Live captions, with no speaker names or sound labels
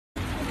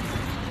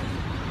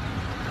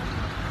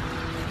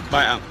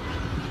Bye.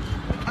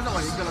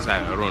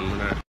 Saya run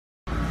mana?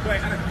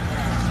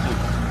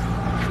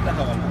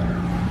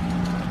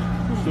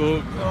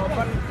 So,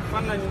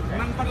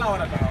 pan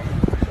lawan atau?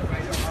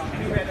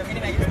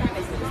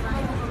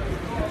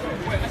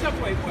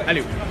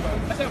 Aliu.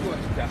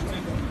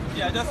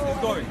 Yeah, just it's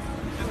going.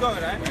 It's going,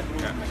 right?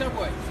 Yeah.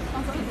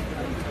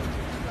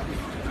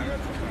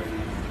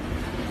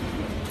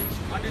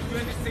 On the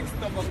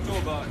 26th of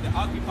October, the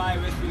Occupy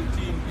Westfield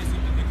team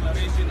issued a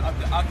declaration of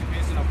the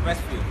occupation of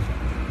Westfield,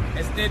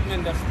 a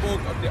statement that spoke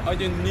of the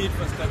urgent need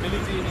for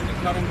stability in the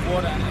current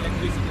water and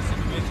electricity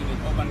situation in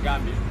urban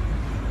Gambia.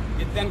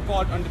 It then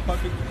called on the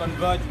public to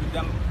converge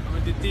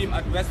with the team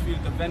at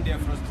Westfield to vent their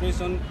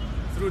frustration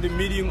through the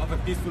medium of a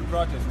peaceful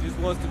protest. This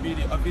was to be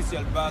the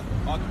official birth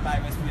of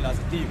Occupy Westfield as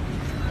a team.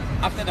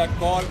 After that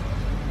call,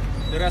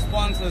 the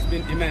response has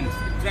been immense.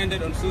 It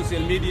trended on social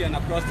media and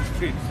across the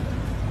streets.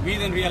 We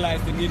then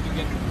realized the need to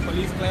get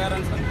police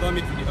clearance and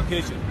permit for the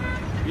occasion.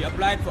 We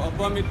applied for a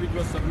permit which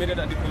was submitted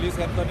at the police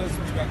headquarters,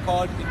 which were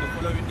called in the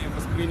following day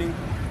for screening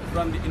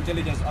from the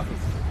intelligence office.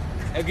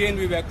 Again,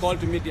 we were called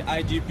to meet the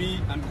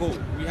IGP and go.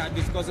 We had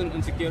discussion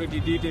on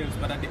security details,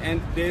 but at the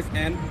day's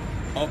end,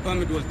 our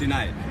permit was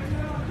denied.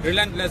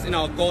 Relentless in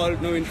our call,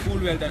 knowing full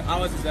well that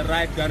ours is a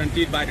right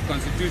guaranteed by the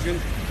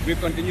Constitution, we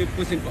continued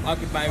pushing for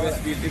Occupy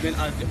Westfield even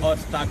as the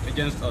odds stacked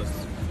against us.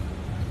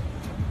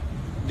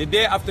 The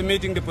day after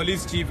meeting the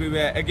police chief, we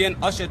were again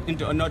ushered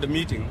into another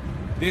meeting,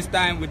 this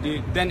time with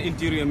the then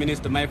Interior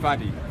Minister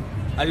Maifati.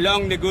 A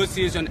long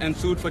negotiation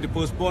ensued for the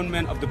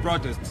postponement of the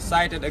protest,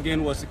 cited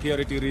again was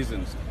security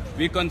reasons.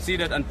 We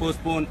conceded and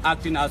postponed,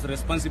 acting as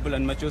responsible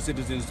and mature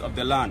citizens of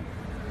the land.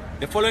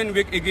 The following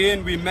week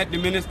again, we met the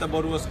minister,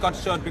 but was cut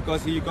short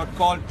because he got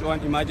called to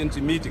an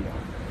emergency meeting.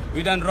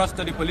 We then rushed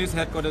to the police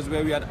headquarters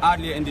where we had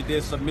earlier in the day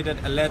submitted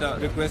a letter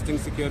requesting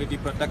security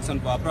protection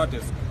for our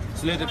protest,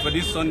 slated for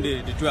this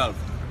Sunday, the 12th.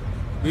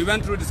 We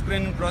went through the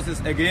screening process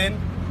again,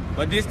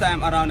 but this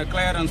time around a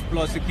clearance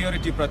plus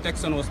security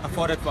protection was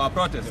afforded for our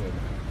protest.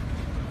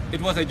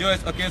 It was a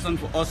joyous occasion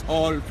for us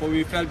all, for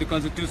we felt the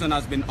Constitution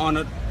has been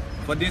honored,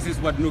 for this is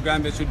what New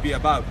Gambia should be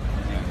about.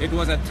 It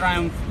was a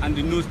triumph and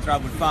the news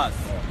traveled fast.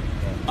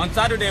 On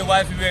Saturday,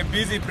 while we were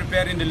busy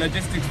preparing the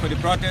logistics for the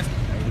protest,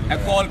 a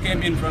call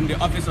came in from the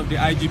office of the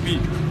IGP.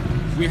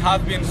 We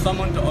have been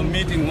summoned to a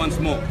meeting once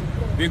more.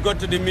 We got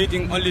to the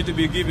meeting only to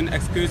be given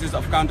excuses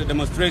of counter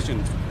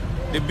demonstrations.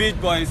 The beach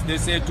boys, they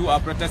say too, are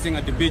protesting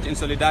at the beach in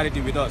solidarity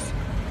with us.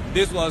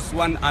 This was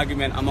one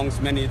argument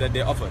amongst many that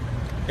they offered.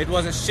 It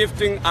was a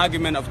shifting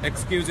argument of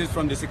excuses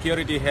from the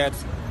security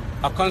heads,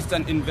 a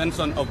constant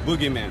invention of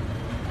boogeymen.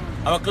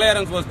 Our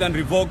clearance was then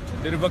revoked.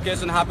 The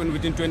revocation happened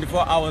within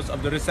 24 hours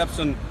of the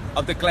reception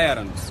of the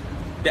clearance.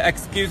 The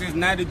excuses,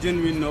 neither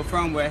genuine nor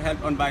firm, were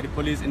held on by the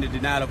police in the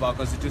denial of our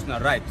constitutional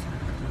rights.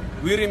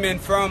 We remain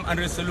firm and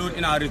resolute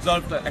in our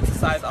resolve to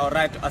exercise our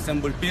right to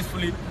assemble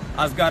peacefully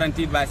as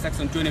guaranteed by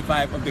Section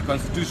 25 of the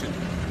Constitution.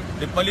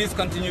 The police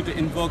continue to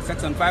invoke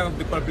Section 5 of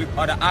the Public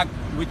Order Act,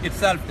 which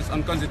itself is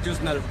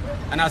unconstitutional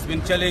and has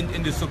been challenged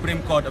in the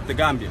Supreme Court of the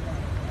Gambia.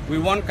 We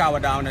won't cower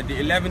down at the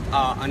 11th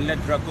hour and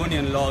let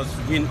draconian laws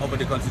win over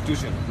the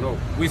Constitution. No.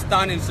 We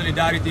stand in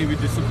solidarity with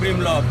the supreme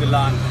law of the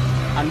land,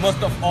 and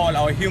most of all,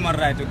 our human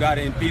right to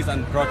gather in peace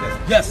and protest.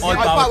 Yes. All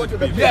power to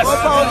the people. Yes. All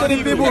power to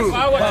the people.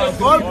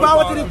 All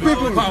power to the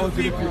people. All power to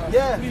the people.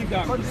 Yeah.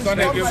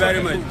 Thank you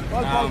very much.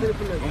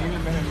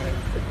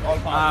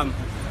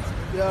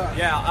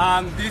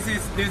 This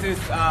is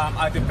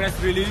the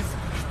press release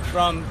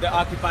from the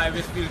Occupy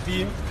Westfield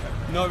team,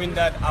 knowing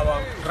that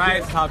our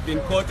rights have been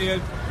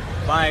curtailed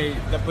by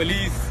the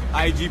police,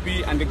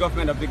 IGP and the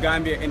government of the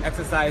Gambia in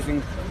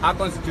exercising our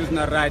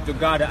constitutional right to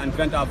gather and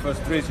vent our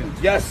frustrations.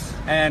 Yes.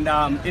 And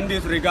in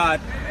this regard,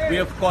 we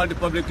have called the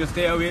public to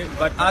stay away,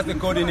 but as the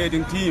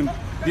coordinating team,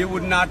 we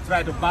would not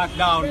try to back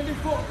down,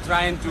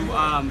 trying to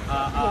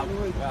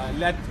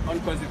let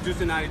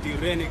unconstitutionality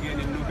reign again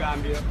in New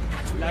Gambia.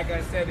 Like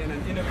I said in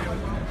an interview,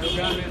 New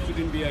Gambia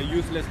shouldn't be a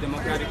useless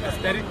democratic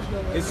aesthetic.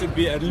 It should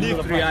be a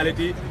lived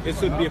reality. It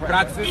should be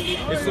praxis.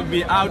 It should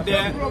be out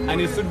there,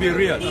 and it should be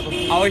real.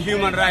 Our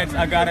human rights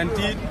are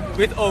guaranteed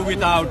with or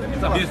without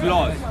these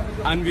laws.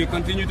 And we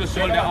continue to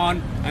shoulder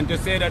on and to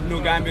say that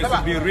New Gambia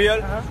should be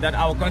real, that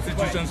our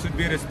constitution should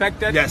be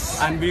respected,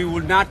 yes, and we will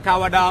not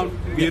cower down.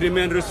 We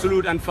remain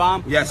resolute and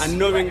firm, yes, and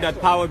knowing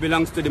that power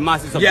belongs to the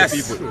masses of yes,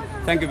 the people.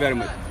 Thank you very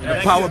much. The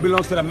power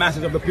belongs to the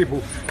masses of the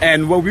people.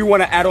 And what we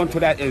want to add on to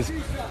that is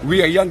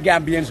we are young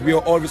Gambians. We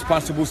are all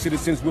responsible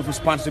citizens with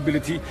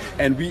responsibility,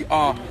 and we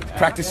are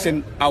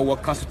practicing our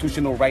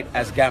constitutional right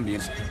as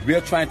Gambians. We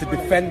are trying to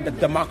defend the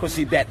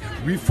democracy that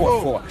we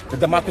fought for, the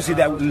democracy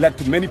that led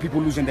to many people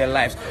losing their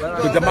lives,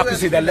 the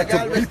democracy that led to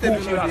people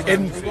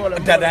in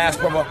the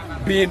diaspora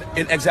being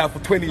in exile for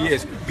 20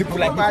 years, people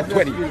like me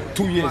for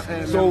 22 years.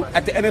 So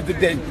at the end of the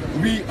day,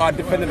 we are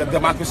defending the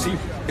democracy.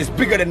 It's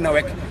bigger than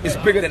Nawek. It's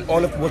bigger than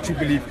all of what you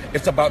believe.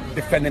 It's about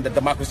defending the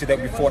democracy that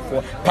we fought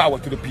for. Power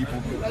to the people.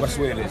 That's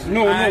where it is.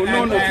 No.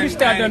 Please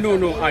start the no.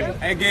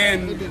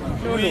 Again,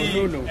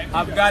 we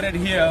have gathered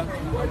here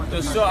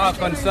to show our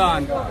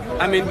concern.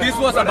 I mean, this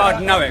was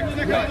about Nawek,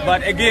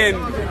 but again,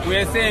 we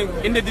are saying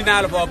in the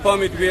denial of our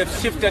permit, we have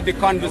shifted the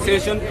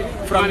conversation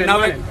from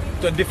Nawek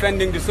to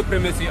defending the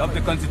supremacy of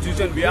the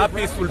Constitution. We are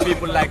peaceful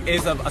people like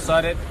Asaf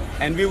asserted,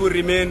 and we will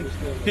remain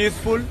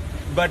peaceful.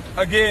 But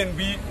again,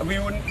 we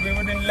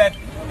wouldn't let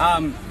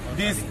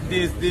this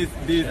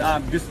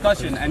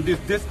discussion and this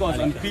discourse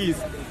on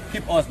peace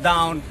keep us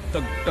down,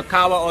 to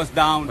cower us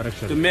down,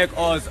 to make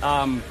us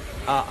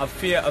a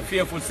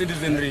fearful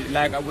citizenry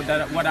like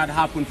what had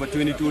happened for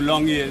 22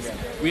 long years.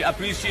 We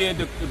appreciate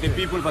the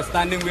people for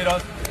standing with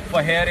us,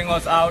 for hearing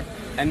us out,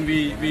 and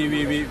we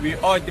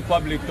urge the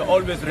public to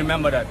always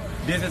remember that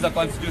this is a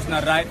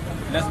constitutional right.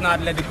 Let's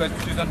not let the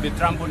Constitution be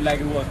trampled like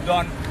it was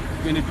done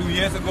 22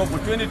 years ago. For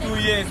 22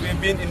 years, we've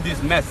been in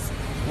this mess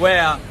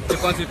where the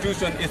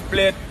Constitution is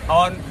played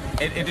on,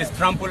 it is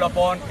trampled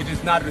upon, it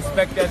is not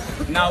respected.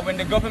 Now, when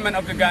the government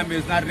of the Gambia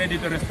is not ready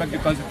to respect the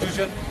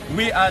Constitution,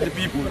 we are the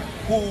people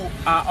who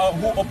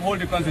uphold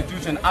the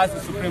Constitution as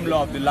the supreme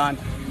law of the land,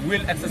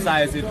 will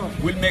exercise it,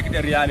 will make it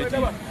a reality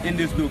in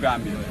this new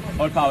Gambia.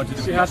 All power to the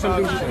people. She has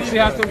something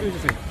to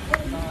say.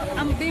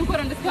 I'm being put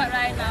on the spot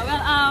right now.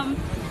 Well,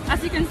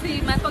 as you can see,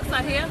 my folks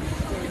are here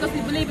because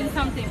we believe in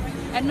something.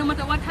 And no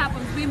matter what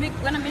happens, we're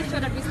going to make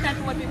sure that we stand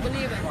for what we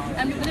believe in.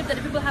 And we believe that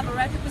the people have a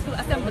right to peaceful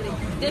assembly.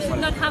 They should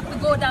not have to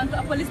go down to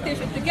a police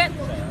station to get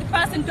the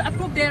person to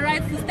approve their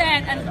rights to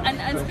stand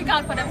and speak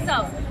out for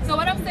themselves. So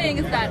what I'm saying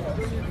is that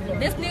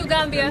this new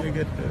Gambia,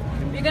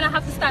 we're going to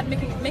have to start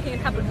making it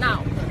happen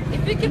now.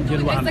 If we keep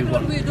doing exactly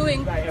what we were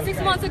doing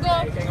 6 months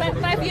ago,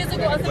 5 years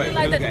ago, or something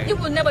like that, it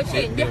will never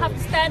change. We have to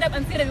stand up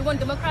and say that we want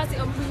democracy,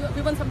 or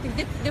we want something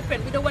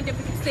different. We don't want them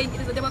to keep saying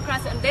it is a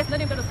democracy, and there's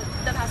nothing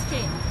that has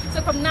changed.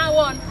 So from now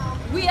on,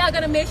 we are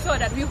going to make sure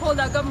that we hold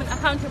our government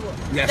accountable.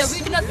 Yes. That we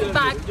do not sit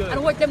back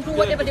and watch them do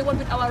whatever they want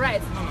with our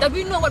rights. That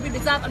we know what we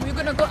deserve, and we're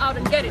going to go out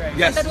and get it.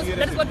 Yes. And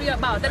that is what we are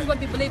about. That is what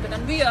we believe in.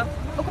 And we are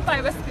Occupy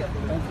Westfield.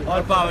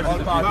 All power to the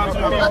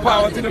people.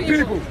 Power to the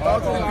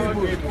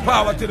people.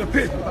 Power to the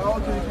people.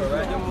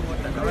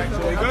 So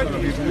we good?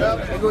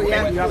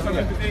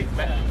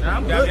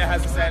 Gambia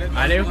has decided.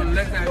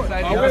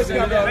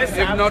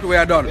 If not, we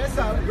are done.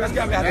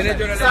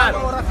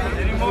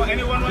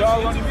 Anyone wants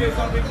to interview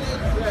something?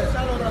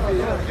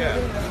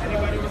 Yeah.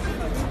 Anybody wants to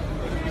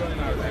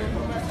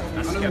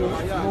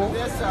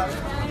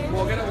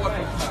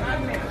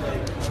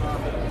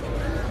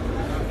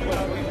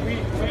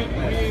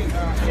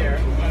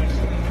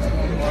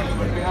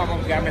We have a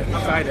Gambia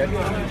decided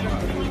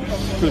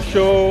to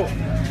show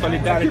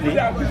solidarity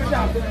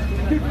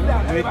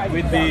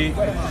with the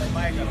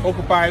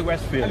Occupy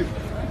Westfield.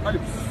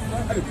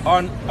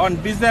 On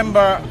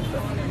December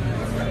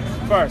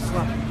 1st,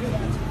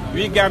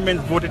 we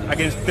Gambians voted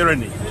against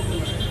tyranny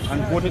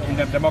and voted in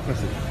the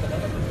democracy.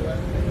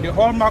 The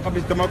hallmark of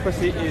this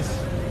democracy is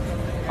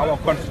our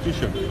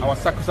constitution, our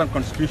sacrosanct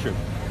constitution.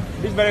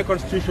 This very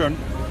constitution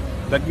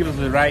that gives us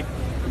the right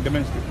to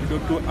demonstrate,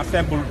 to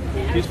assemble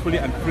peacefully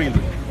and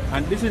freely.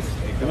 And this is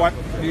what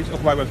this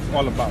Occupy Westfield is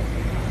all about.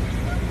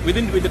 With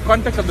the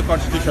context of the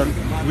Constitution,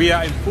 we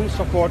are in full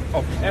support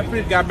of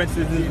every Gambian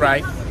citizen's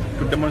right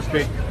to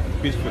demonstrate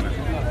peacefully.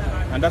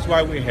 And that's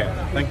why we're here.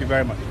 Thank you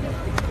very much.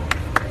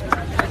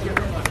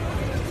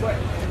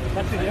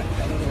 That's it, yeah?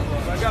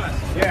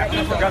 Yeah, you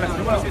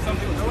want to say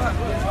something?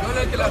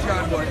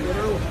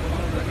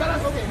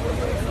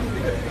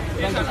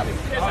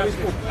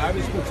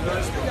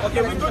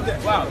 Okay, we're good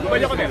then. Wow.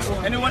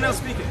 Anyone else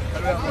speaking?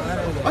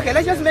 Okay,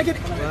 let's just make it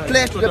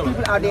clear to the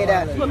people out there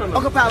that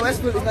Occupy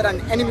Westfield is not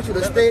an enemy to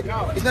the state,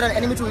 it's not an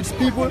enemy to its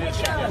people.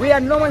 We are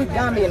normal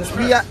Gambians,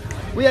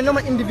 we are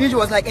normal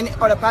individuals like any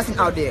other person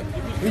out there.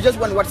 We just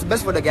want what's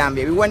best for the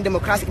Gambia. We want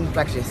democracy in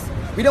practice.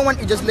 We don't want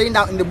it just laying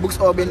down in the books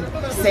or being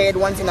said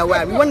once in a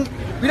while. We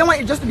don't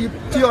want it just to be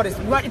theories.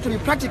 We want it to be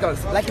practical,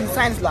 like in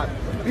science lab.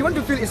 We want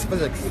to feel its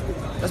physics.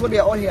 That's what we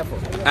are all here for.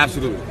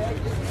 Absolutely.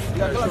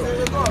 There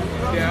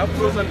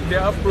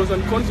are pros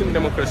and cons in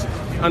democracy,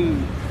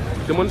 and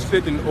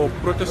demonstrating or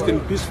protesting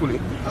peacefully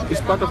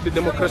is part of the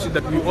democracy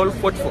that we all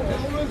fought for.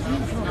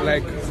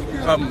 Like,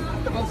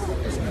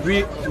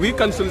 we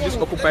cancelled this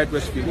occupied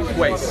Westfield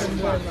twice,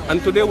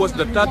 and today was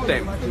the third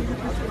time.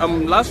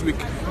 Last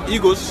week,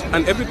 egos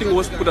and everything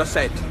was put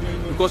aside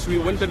because we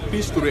wanted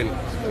peace to reign.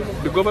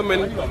 The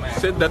government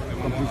said that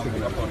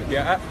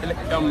there are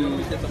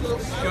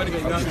security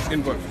issues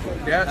involved.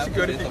 There are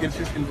security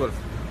issues involved,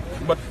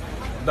 but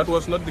that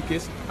was not the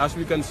case, as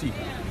we can see,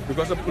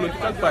 because a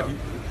political party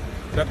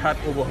that had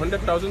over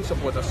 100,000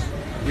 supporters,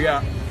 we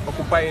are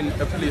occupying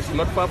a place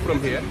not far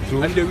from here,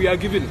 and we are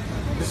given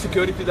the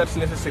security that's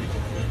necessary.